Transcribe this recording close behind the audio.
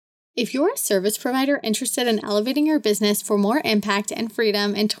If you're a service provider interested in elevating your business for more impact and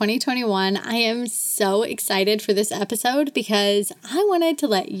freedom in 2021, I am so excited for this episode because I wanted to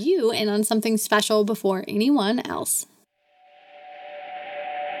let you in on something special before anyone else.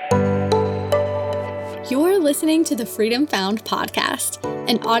 You're listening to the Freedom Found podcast,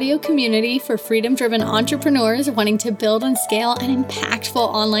 an audio community for freedom-driven entrepreneurs wanting to build and scale an impactful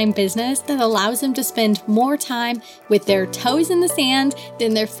online business that allows them to spend more time with their toes in the sand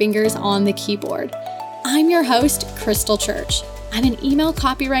than their fingers on the keyboard. I'm your host, Crystal Church. I'm an email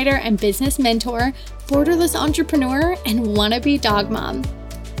copywriter and business mentor, borderless entrepreneur, and wannabe dog mom.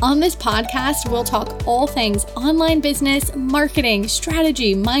 On this podcast, we'll talk all things online business, marketing,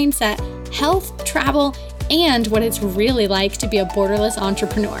 strategy, mindset, health, travel, and what it's really like to be a borderless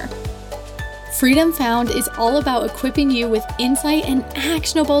entrepreneur. Freedom Found is all about equipping you with insight and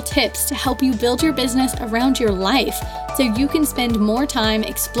actionable tips to help you build your business around your life so you can spend more time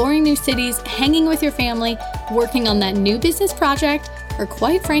exploring new cities, hanging with your family, working on that new business project, or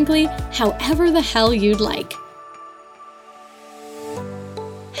quite frankly, however the hell you'd like.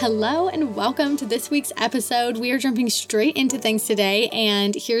 Hello and welcome to this week's episode. We are jumping straight into things today,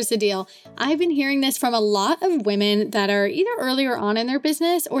 and here's the deal. I've been hearing this from a lot of women that are either earlier on in their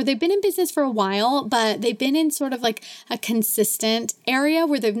business or they've been in business for a while, but they've been in sort of like a consistent area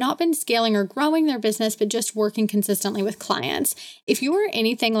where they've not been scaling or growing their business, but just working consistently with clients. If you're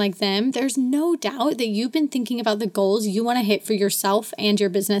anything like them, there's no doubt that you've been thinking about the goals you want to hit for yourself and your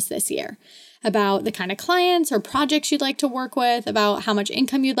business this year, about the kind of clients or projects you'd like to work with, about how much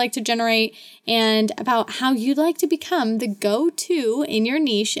income you'd like to generate, and about how you'd like to become the go-to in your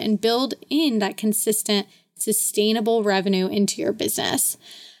niche and build in that consistent, sustainable revenue into your business.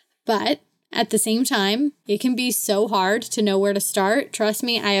 But at the same time, it can be so hard to know where to start. Trust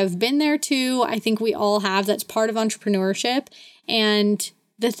me, I have been there too. I think we all have. That's part of entrepreneurship. And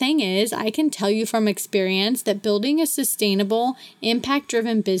the thing is, I can tell you from experience that building a sustainable,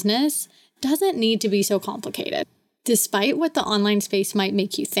 impact-driven business doesn't need to be so complicated, despite what the online space might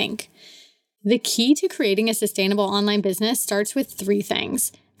make you think. The key to creating a sustainable online business starts with three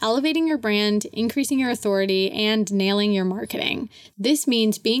things: elevating your brand, increasing your authority, and nailing your marketing. This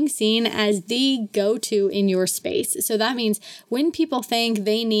means being seen as the go-to in your space. So that means when people think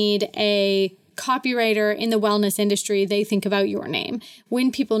they need a copywriter in the wellness industry, they think about your name.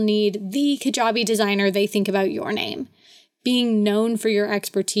 When people need the Kajabi designer, they think about your name. Being known for your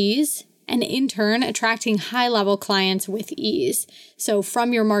expertise, and in turn, attracting high-level clients with ease. So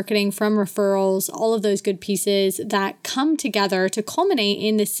from your marketing, from referrals, all of those good pieces that come together to culminate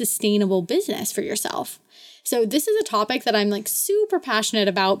in this sustainable business for yourself. So this is a topic that I'm super passionate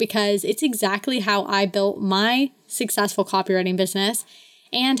about because it's exactly how I built my successful copywriting business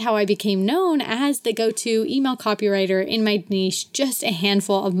and how I became known as the go-to email copywriter in my niche just a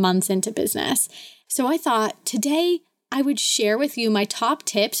handful of months into business. So I thought today I would share with you my top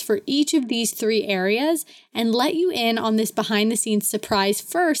tips for each of these three areas and let you in on this behind the scenes surprise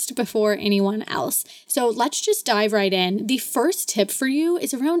first before anyone else. So let's just dive right in. The first tip for you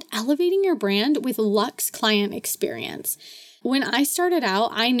is around elevating your brand with luxe client experience. When I started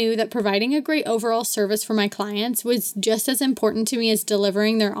out, I knew that providing a great overall service for my clients was just as important to me as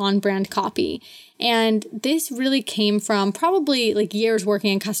delivering their on-brand copy. And this really came from probably years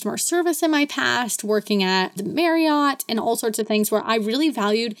working in customer service in my past, working at the Marriott and all sorts of things where I really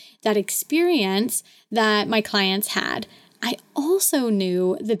valued that experience that my clients had. I also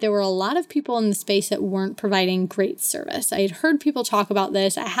knew that there were a lot of people in the space that weren't providing great service. I had heard people talk about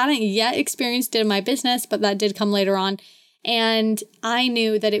this. I hadn't yet experienced it in my business, but that did come later on. And I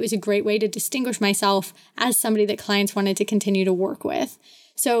knew that it was a great way to distinguish myself as somebody that clients wanted to continue to work with.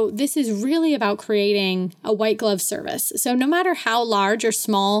 So this is really about creating a white glove service. So no matter how large or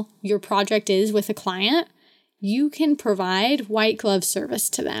small your project is with a client, you can provide white glove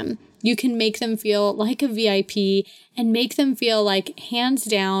service to them. You can make them feel like a VIP and make them feel like hands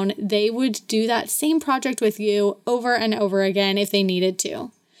down, they would do that same project with you over and over again if they needed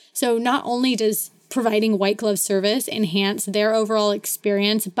to. So not only does providing white glove service enhance their overall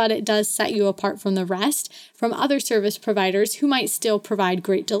experience, but it does set you apart from the rest, from other service providers who might still provide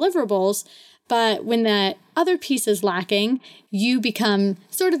great deliverables. But when the other piece is lacking, you become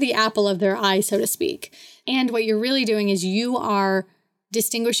sort of the apple of their eye, so to speak. And what you're really doing is you are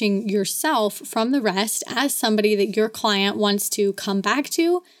distinguishing yourself from the rest as somebody that your client wants to come back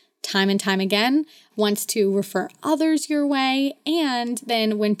to time and time again, wants to refer others your way. And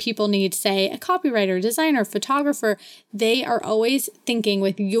then when people need, say, a copywriter, designer, photographer, they are always thinking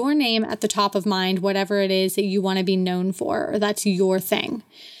with your name at the top of mind, whatever it is that you want to be known for, or that's your thing.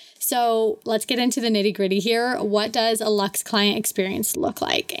 So let's get into the nitty-gritty here. What does a Luxe client experience look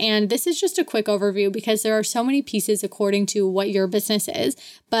like? And this is just a quick overview because there are so many pieces according to what your business is,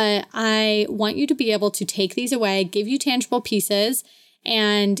 but I want you to be able to take these away, give you tangible pieces,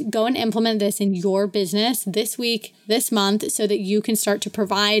 and go and implement this in your business this week, this month, so that you can start to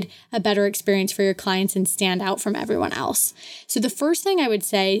provide a better experience for your clients and stand out from everyone else. So the first thing I would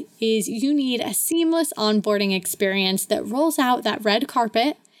say is you need a seamless onboarding experience that rolls out that red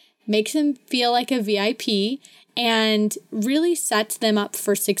carpet, makes them feel like a VIP, and really sets them up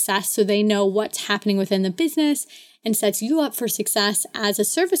for success so they know what's happening within the business and sets you up for success as a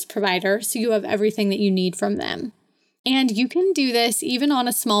service provider so you have everything that you need from them. And you can do this even on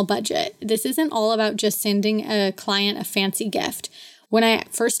a small budget. This isn't all about just sending a client a fancy gift. When I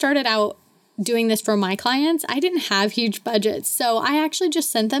first started out doing this for my clients, I didn't have huge budgets. So I actually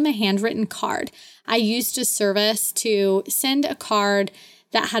just sent them a handwritten card. I used a service to send a card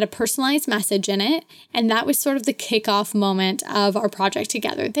that had a personalized message in it. And that was sort of the kickoff moment of our project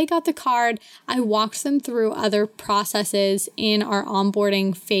together. They got the card. I walked them through other processes in our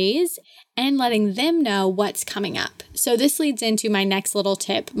onboarding phase and letting them know what's coming up. So this leads into my next little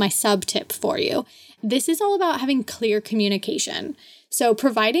tip, my sub tip for you. This is all about having clear communication. So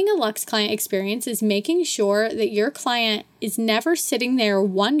providing a Luxe client experience is making sure that your client is never sitting there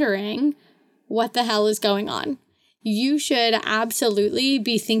wondering what the hell is going on. You should absolutely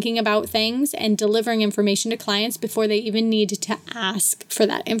be thinking about things and delivering information to clients before they even need to ask for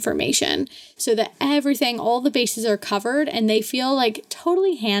that information so that everything, all the bases are covered and they feel like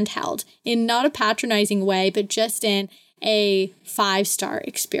totally handheld in not a patronizing way, but just in a 5-star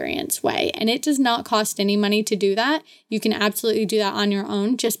experience way. And it does not cost any money to do that. You can absolutely do that on your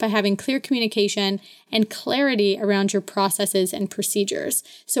own just by having clear communication and clarity around your processes and procedures.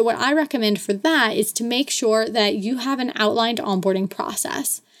 So what I recommend for that is to make sure that you have an outlined onboarding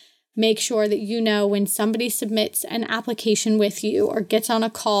process. Make sure that you know when somebody submits an application with you or gets on a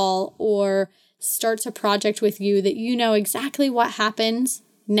call or starts a project with you that you know exactly what happens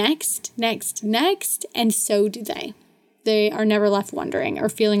next, and so do they. They are never left wondering or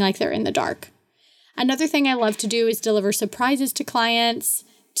feeling like they're in the dark. Another thing I love to do is deliver surprises to clients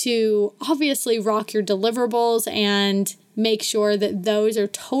to obviously rock your deliverables and make sure that those are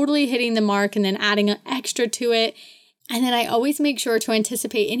totally hitting the mark and then adding an extra to it. And then I always make sure to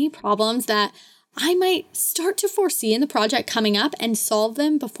anticipate any problems that I might start to foresee in the project coming up and solve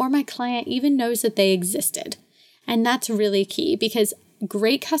them before my client even knows that they existed. And that's really key because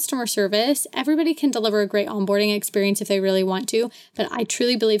great customer service, everybody can deliver a great onboarding experience if they really want to, but I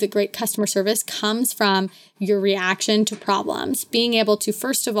truly believe that great customer service comes from your reaction to problems, being able to,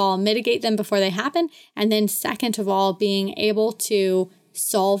 first of all, mitigate them before they happen, and then second of all, being able to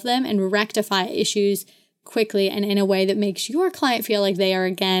solve them and rectify issues quickly and in a way that makes your client feel like they are,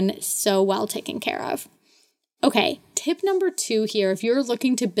 again, so well taken care of. Okay, tip number 2 here, if you're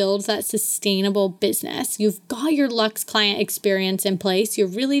looking to build that sustainable business, you've got your Luxe client experience in place, you're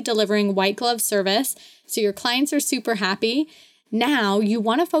really delivering white glove service, so your clients are super happy. Now you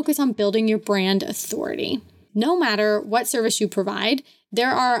want to focus on building your brand authority. No matter what service you provide, there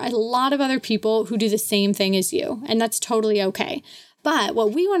are a lot of other people who do the same thing as you, and that's totally okay. But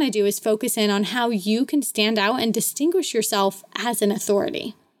what we want to do is focus in on how you can stand out and distinguish yourself as an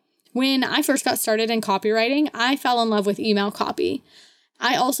authority. When I first got started in copywriting, I fell in love with email copy.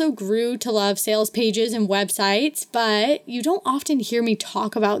 I also grew to love sales pages and websites, but you don't often hear me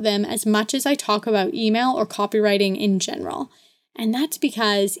talk about them as much as I talk about email or copywriting in general. And that's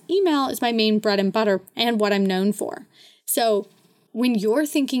because email is my main bread and butter and what I'm known for. So when you're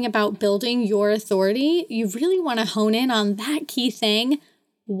thinking about building your authority, you really want to hone in on that key thing.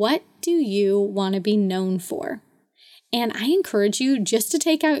 What do you want to be known for? And I encourage you just to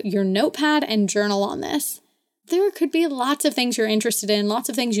take out your notepad and journal on this. There could be lots of things you're interested in, lots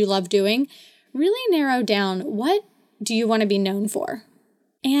of things you love doing. Really narrow down, what do you want to be known for?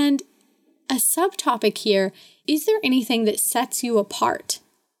 And a subtopic here, is there anything that sets you apart?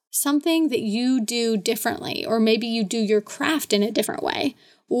 Something that you do differently, or maybe you do your craft in a different way,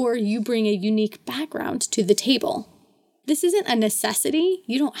 or you bring a unique background to the table. This isn't a necessity.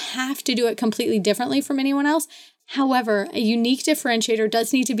 You don't have to do it completely differently from anyone else. However, a unique differentiator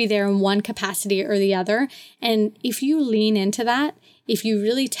does need to be there in one capacity or the other. And if you lean into that, if you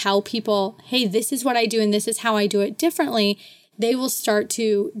really tell people, hey, this is what I do and this is how I do it differently, they will start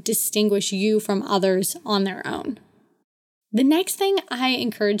to distinguish you from others on their own. The next thing I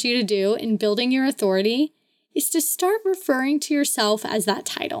encourage you to do in building your authority is to start referring to yourself as that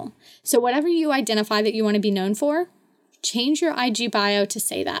title. So whatever you identify that you want to be known for, change your IG bio to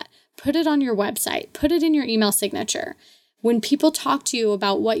say that. Put it on your website. Put it in your email signature. When people talk to you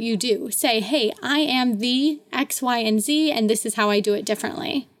about what you do, say, hey, I am the X, Y, and Z, and this is how I do it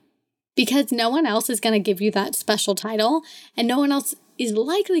differently. Because no one else is going to give you that special title, and no one else is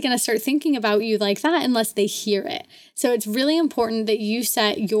likely going to start thinking about you like that unless they hear it. So it's really important that you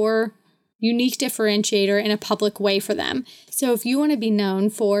set your unique differentiator in a public way for them. So if you want to be known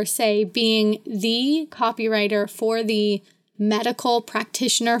for, say, being the copywriter for the medical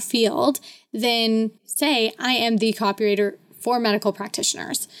practitioner field, then say, I am the copywriter for medical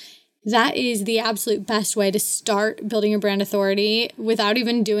practitioners. That is the absolute best way to start building your brand authority without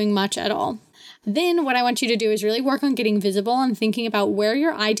even doing much at all. Then what I want you to do is really work on getting visible and thinking about where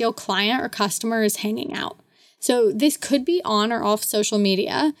your ideal client or customer is hanging out. So this could be on or off social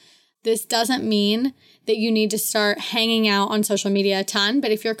media. This doesn't mean that you need to start hanging out on social media a ton,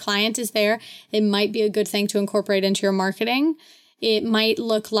 but if your client is there, it might be a good thing to incorporate into your marketing. It might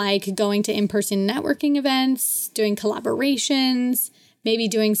look like going to in-person networking events, doing collaborations, maybe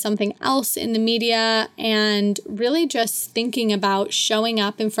doing something else in the media, and really just thinking about showing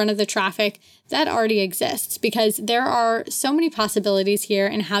up in front of the traffic that already exists, because there are so many possibilities here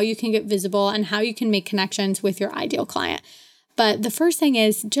in how you can get visible and how you can make connections with your ideal client. But the first thing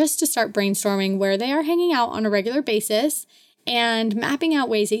is just to start brainstorming where they are hanging out on a regular basis and mapping out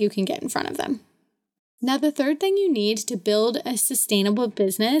ways that you can get in front of them. Now, the third thing you need to build a sustainable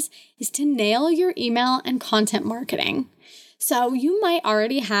business is to nail your email and content marketing. So you might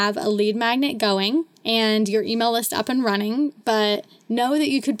already have a lead magnet going and your email list up and running, but know that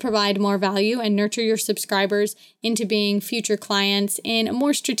you could provide more value and nurture your subscribers into being future clients in a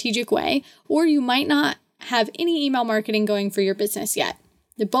more strategic way, or you might not have any email marketing going for your business yet.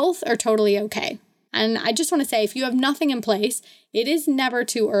 Both are totally okay. And I just want to say, if you have nothing in place, it is never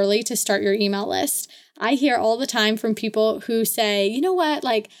too early to start your email list. I hear all the time from people who say, you know what,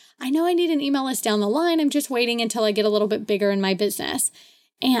 I know I need an email list down the line. I'm just waiting until I get a little bit bigger in my business.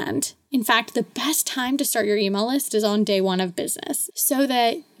 And in fact, the best time to start your email list is on day one of business, so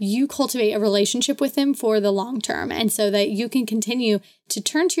that you cultivate a relationship with them for the long term, and so that you can continue to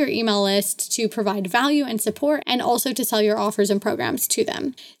turn to your email list to provide value and support, and also to sell your offers and programs to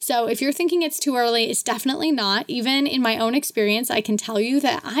them. So if you're thinking it's too early, it's definitely not. Even in my own experience, I can tell you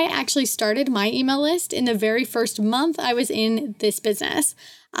that I actually started my email list in the very first month I was in this business.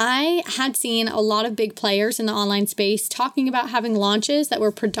 I had seen a lot of big players in the online space talking about having launches that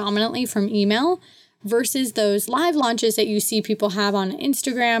were predominantly from email versus those live launches that you see people have on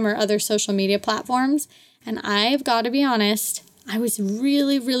Instagram or other social media platforms. And I've got to be honest, I was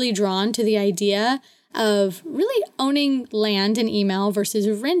really, really drawn to the idea of really owning land in email versus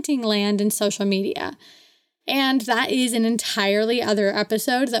renting land in social media. And that is an entirely other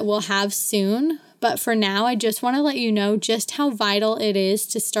episode that we'll have soon. But for now, I just want to let you know just how vital it is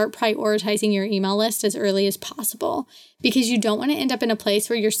to start prioritizing your email list as early as possible, because you don't want to end up in a place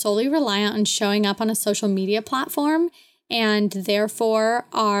where you're solely reliant on showing up on a social media platform and therefore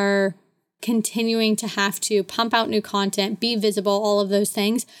are continuing to have to pump out new content, be visible, all of those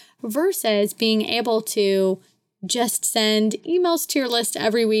things, versus being able to just send emails to your list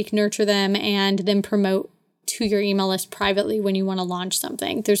every week, nurture them, and then promote to your email list privately when you want to launch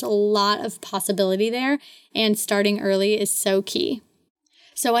something. There's a lot of possibility there, and starting early is so key.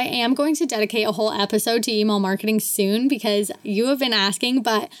 So I am going to dedicate a whole episode to email marketing soon because you have been asking,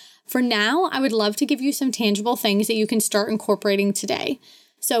 but for now, I would love to give you some tangible things that you can start incorporating today.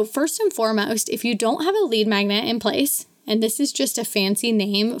 So first and foremost, if you don't have a lead magnet in place, and this is just a fancy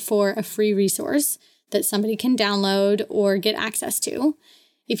name for a free resource that somebody can download or get access to,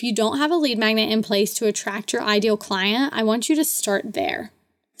 if you don't have a lead magnet in place to attract your ideal client, I want you to start there.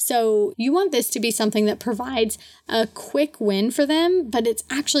 So you want this to be something that provides a quick win for them, but it's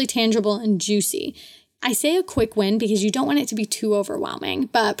actually tangible and juicy. I say a quick win because you don't want it to be too overwhelming,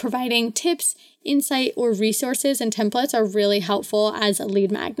 but providing tips, insight, or resources and templates are really helpful as a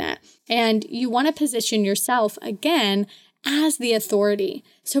lead magnet. And you want to position yourself, again, as the authority.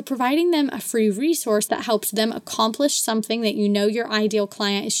 So providing them a free resource that helps them accomplish something that you know your ideal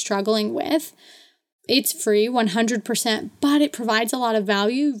client is struggling with. It's free 100%, but it provides a lot of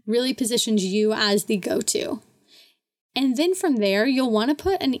value, really positions you as the go-to. And then from there, you'll want to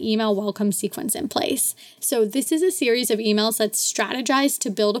put an email welcome sequence in place. So this is a series of emails that's strategized to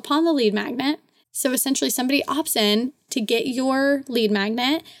build upon the lead magnet. So essentially somebody opts in to get your lead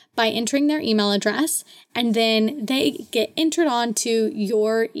magnet by entering their email address, and then they get entered onto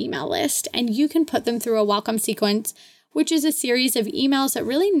your email list, and you can put them through a welcome sequence, which is a series of emails that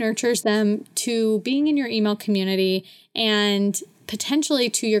really nurtures them to being in your email community and potentially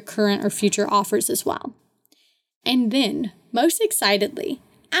to your current or future offers as well. And then, most excitedly,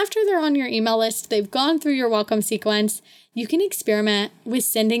 after they're on your email list, they've gone through your welcome sequence, you can experiment with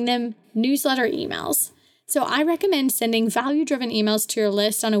sending them newsletter emails. So I recommend sending value-driven emails to your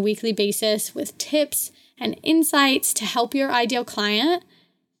list on a weekly basis with tips and insights to help your ideal client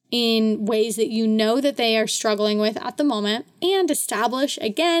in ways that you know that they are struggling with at the moment, and establish,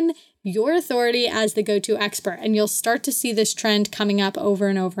 again, your authority as the go-to expert. And you'll start to see this trend coming up over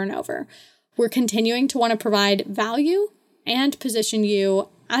and over and over. We're continuing to want to provide value and position you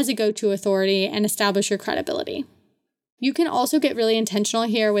as a go-to authority and establish your credibility. You can also get really intentional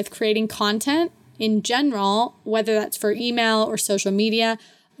here with creating content in general, whether that's for email or social media,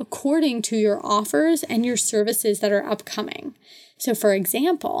 according to your offers and your services that are upcoming. So for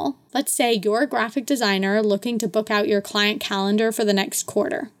example, let's say you're a graphic designer looking to book out your client calendar for the next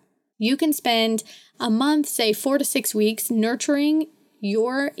quarter. You can spend a month, say 4 to 6 weeks, nurturing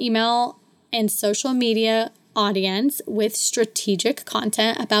your email and social media audience with strategic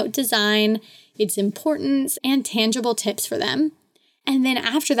content about design, its importance, and tangible tips for them. And then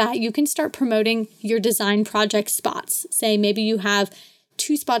after that, you can start promoting your design project spots. Say maybe you have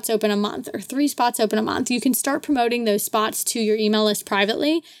 2 spots open a month or 3 spots open a month. You can start promoting those spots to your email list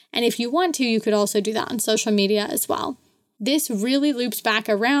privately. And if you want to, you could also do that on social media as well. This really loops back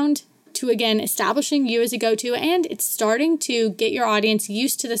around to, again, establishing you as a go-to, and it's starting to get your audience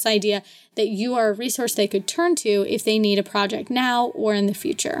used to this idea that you are a resource they could turn to if they need a project now or in the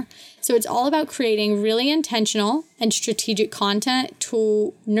future. So it's all about creating really intentional and strategic content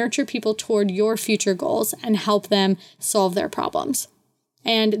to nurture people toward your future goals and help them solve their problems.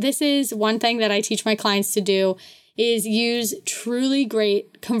 And this is one thing that I teach my clients to do, is use truly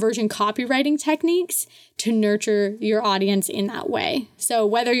great conversion copywriting techniques to nurture your audience in that way. So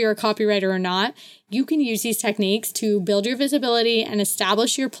whether you're a copywriter or not, you can use these techniques to build your visibility and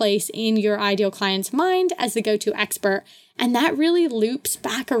establish your place in your ideal client's mind as the go-to expert. And that really loops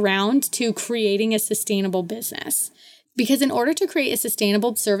back around to creating a sustainable business. Because in order to create a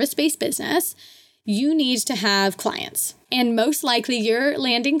sustainable service-based business, you need to have clients. And most likely you're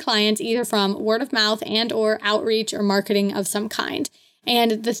landing clients either from word of mouth and or outreach or marketing of some kind.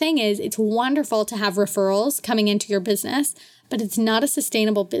 And the thing is, it's wonderful to have referrals coming into your business, but it's not a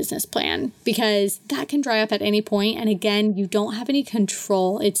sustainable business plan because that can dry up at any point. And again, you don't have any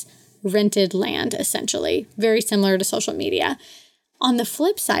control. It's rented land, essentially, very similar to social media. On the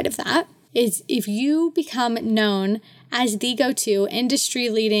flip side of that is if you become known as the go-to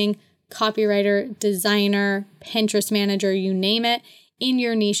industry-leading copywriter, designer, Pinterest manager, you name it, in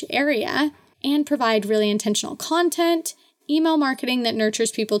your niche area, and provide really intentional content, email marketing that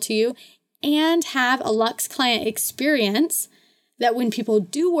nurtures people to you, and have a luxe client experience that when people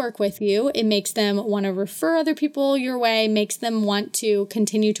do work with you, it makes them want to refer other people your way, makes them want to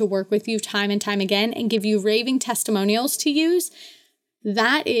continue to work with you time and time again, and give you raving testimonials to use.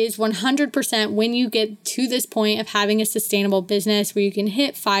 That is 100% when you get to this point of having a sustainable business where you can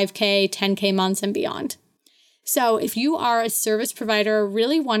hit 5K, 10K months and beyond. So if you are a service provider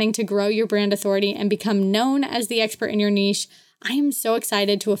really wanting to grow your brand authority and become known as the expert in your niche, I am so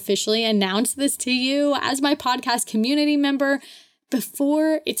excited to officially announce this to you as my podcast community member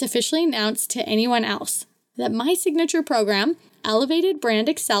before it's officially announced to anyone else, that my signature program, Elevated Brand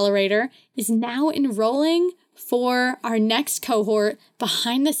Accelerator, is now enrolling for our next cohort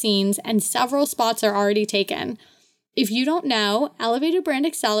behind the scenes, and several spots are already taken. If you don't know, Elevated Brand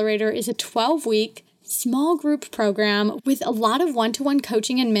Accelerator is a 12-week small group program with a lot of one-to-one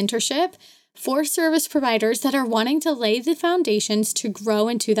coaching and mentorship for service providers that are wanting to lay the foundations to grow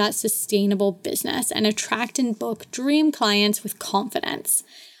into that sustainable business and attract and book dream clients with confidence.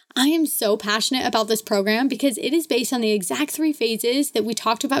 I am so passionate about this program because it is based on the exact 3 phases that we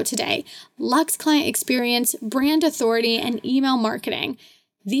talked about today: luxe client experience, brand authority, and email marketing.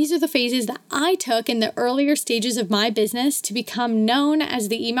 These are the phases that I took in the earlier stages of my business to become known as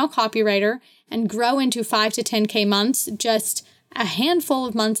the email copywriter and grow into 5 to 10K months just a handful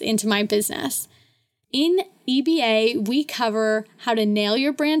of months into my business. In EBA, we cover how to nail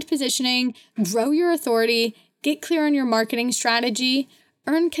your brand positioning, grow your authority, get clear on your marketing strategy,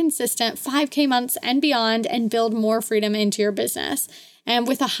 earn consistent 5K months and beyond, and build more freedom into your business. And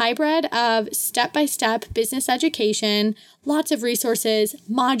with a hybrid of step-by-step business education, lots of resources,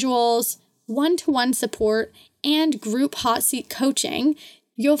 modules, one-to-one support, and group hot seat coaching,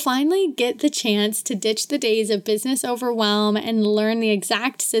 you'll finally get the chance to ditch the days of business overwhelm and learn the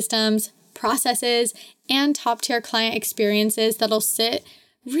exact systems, processes, and top-tier client experiences that'll sit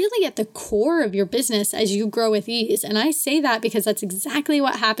really at the core of your business as you grow with ease. And I say that because that's exactly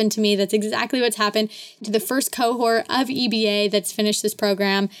what happened to me. That's exactly what's happened to the first cohort of EBA that's finished this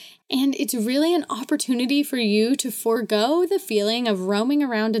program. And it's really an opportunity for you to forego the feeling of roaming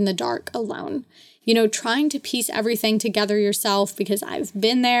around in the dark alone. Trying to piece everything together yourself, because I've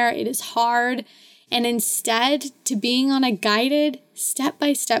been there. It is hard. And instead, to being on a guided,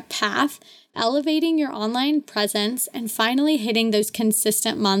 step-by-step path, elevating your online presence, and finally hitting those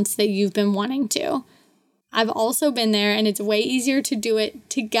consistent months that you've been wanting to. I've also been there, and it's way easier to do it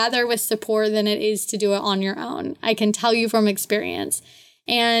together with support than it is to do it on your own. I can tell you from experience.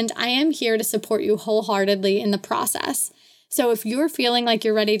 And I am here to support you wholeheartedly in the process. So if you're feeling like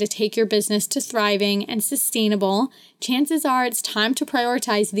you're ready to take your business to thriving and sustainable, chances are it's time to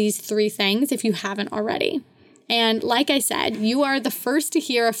prioritize these 3 things if you haven't already. And like I said, you are the first to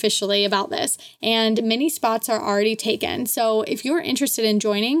hear officially about this, and many spots are already taken. So if you're interested in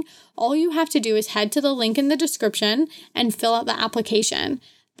joining, all you have to do is head to the link in the description and fill out the application.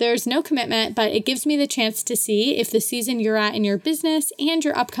 There's no commitment, but it gives me the chance to see if the season you're at in your business and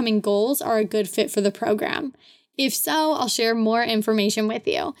your upcoming goals are a good fit for the program. If so, I'll share more information with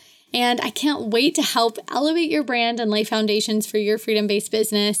you. And I can't wait to help elevate your brand and lay foundations for your freedom-based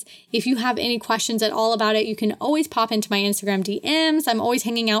business. If you have any questions at all about it, you can always pop into my Instagram DMs. I'm always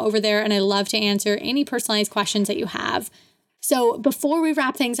hanging out over there, and I love to answer any personalized questions that you have. So before we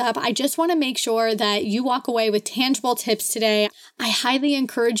wrap things up, I just want to make sure that you walk away with tangible tips today. I highly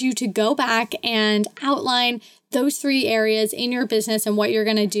encourage you to go back and outline those 3 areas in your business and what you're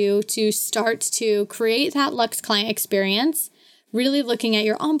going to do to start to create that luxe client experience. Really looking at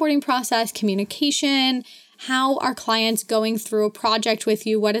your onboarding process, communication, how are clients going through a project with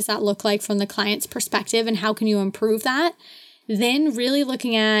you? What does that look like from the client's perspective, and how can you improve that? Then really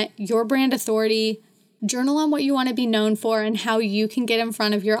looking at your brand authority, journal on what you want to be known for and how you can get in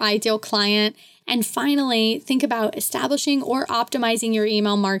front of your ideal client. And finally, think about establishing or optimizing your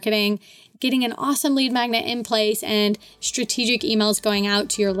email marketing, getting an awesome lead magnet in place, and strategic emails going out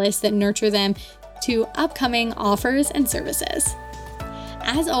to your list that nurture them to upcoming offers and services.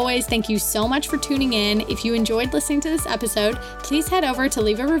 As always, thank you so much for tuning in. If you enjoyed listening to this episode, please head over to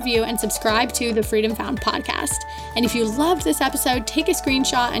leave a review and subscribe to the Freedom Found podcast. And if you loved this episode, take a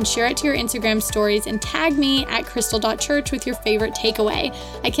screenshot and share it to your Instagram stories and tag me at crystal.church with your favorite takeaway.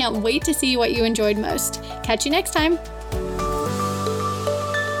 I can't wait to see what you enjoyed most. Catch you next time.